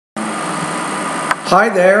Hi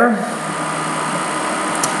there,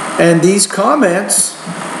 and these comments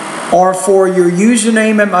are for your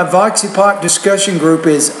username at my VoxyPop discussion group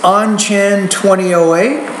is Anthen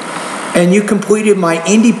 2008, and you completed my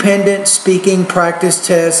independent speaking practice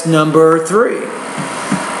test number 3.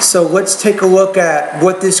 So let's take a look at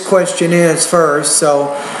what this question is first.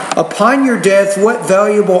 So, upon your death, what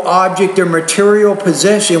valuable object or material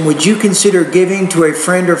possession would you consider giving to a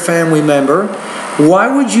friend or family member?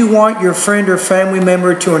 Why would you want your friend or family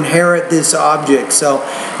member to inherit this object? So,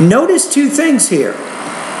 notice two things here.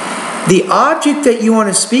 The object that you want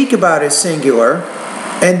to speak about is singular,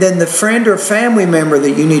 and then the friend or family member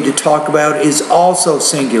that you need to talk about is also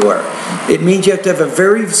singular. It means you have to have a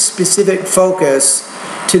very specific focus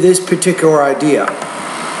to this particular idea.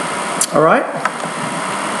 All right?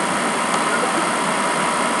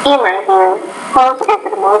 In my view, health is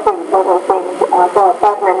the most important thing for a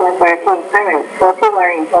family member to inherit for two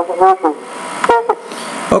very important reasons.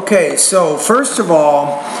 Okay, so first of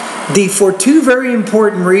all, for two very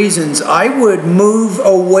important reasons, I would move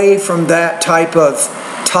away from that type of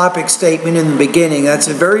topic statement in the beginning. That's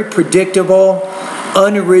a very predictable,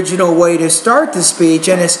 unoriginal way to start the speech,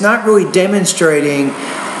 and it's not really demonstrating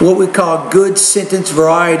what we call good sentence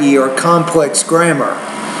variety or complex grammar.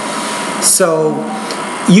 So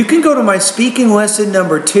you can go to my speaking lesson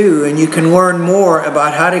number 2 and you can learn more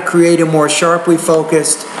about how to create a more sharply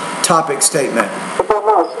focused topic statement.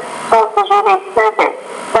 For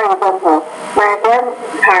example, my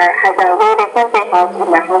grandpa has a really fancy house in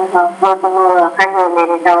my hometown worth over $100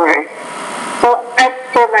 million. So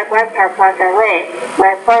after my grandpa passed away,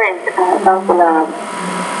 my parents owned the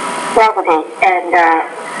property, and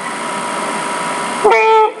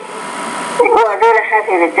they were really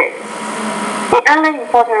happy with it. The other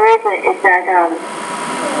important reason is that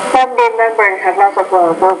family members have lots of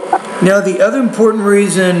books. Now, the other important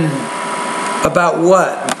reason about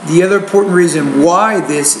what? The other important reason why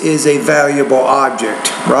this is a valuable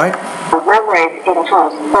object, right? Memories in a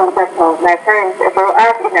house. For example, my parents grew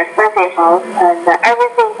up in a fancy house, and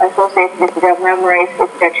everything associated with their memories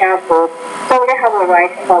with their childhood, so they have a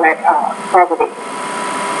right for that property.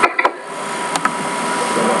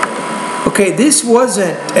 Okay, this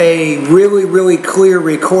wasn't a really clear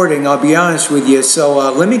recording, I'll be honest with you,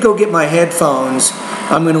 so let me go get my headphones.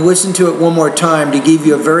 I'm going to listen to it one more time to give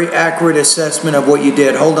you a very accurate assessment of what you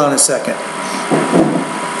did. Hold on a second.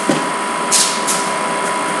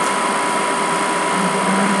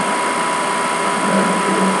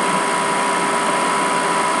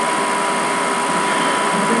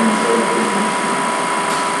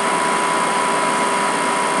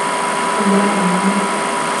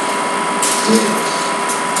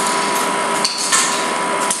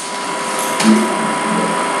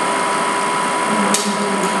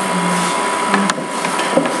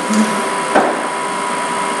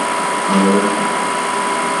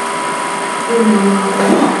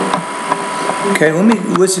 Okay, let me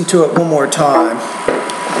listen to it one more time.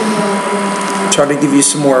 Try to give you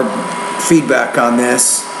some more feedback on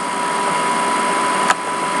this.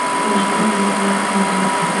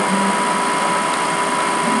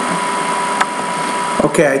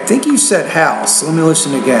 Okay, I think you said house. Let me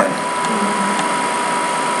listen again.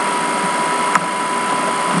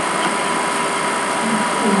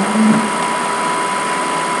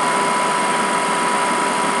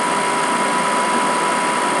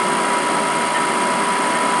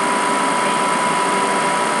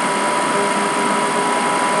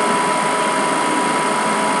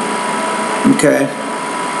 Okay.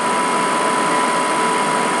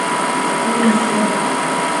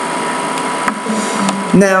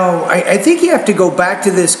 Now, I think you have to go back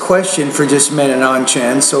to this question for just a minute,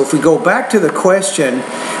 Anthen. So if we go back to the question,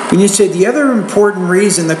 when you say the other important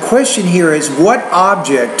reason, the question here is what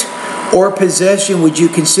object or possession would you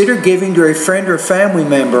consider giving to a friend or family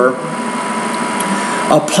member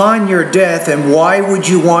upon your death, and why would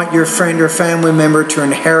you want your friend or family member to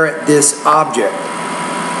inherit this object?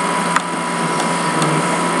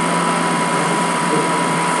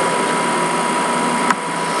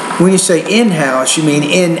 When you say in-house, you mean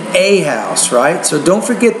in a house, right? So don't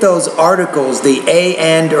forget those articles, the a,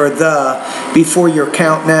 and, or the, before your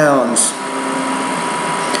count nouns.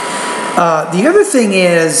 The other thing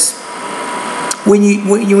is, when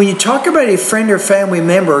you talk about a friend or family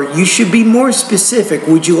member, you should be more specific.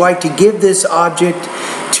 Would you like to give this object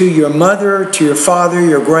to your mother, to your father,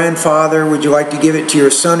 your grandfather? Would you like to give it to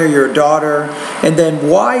your son or your daughter? And then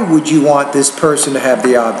why would you want this person to have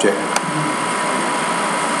the object?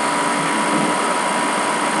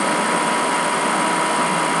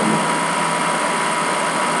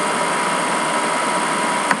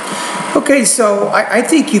 Okay, so I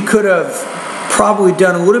think you could have probably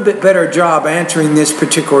done a little bit better job answering this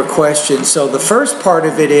particular question. So the first part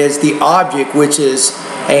of it is the object, which is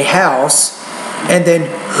a house, and then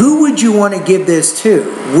who would you want to give this to?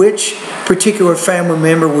 Which particular family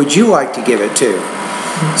member would you like to give it to?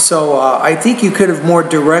 So I think you could have more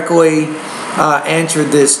directly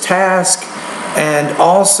answered this task, and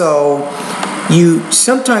also you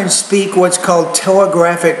sometimes speak what's called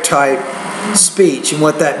telegraphic type speech, and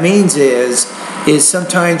what that means is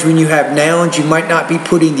sometimes when you have nouns, you might not be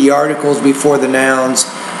putting the articles before the nouns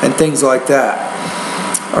and things like that.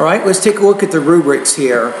 All right, let's take a look at the rubrics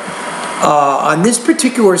here. On this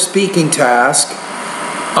particular speaking task,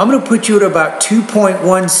 I'm going to put you at about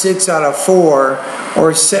 2.16 out of 4,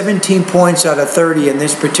 or 17 points out of 30 in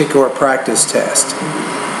this particular practice test.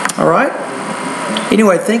 All right?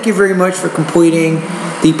 Anyway, thank you very much for completing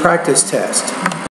the practice test.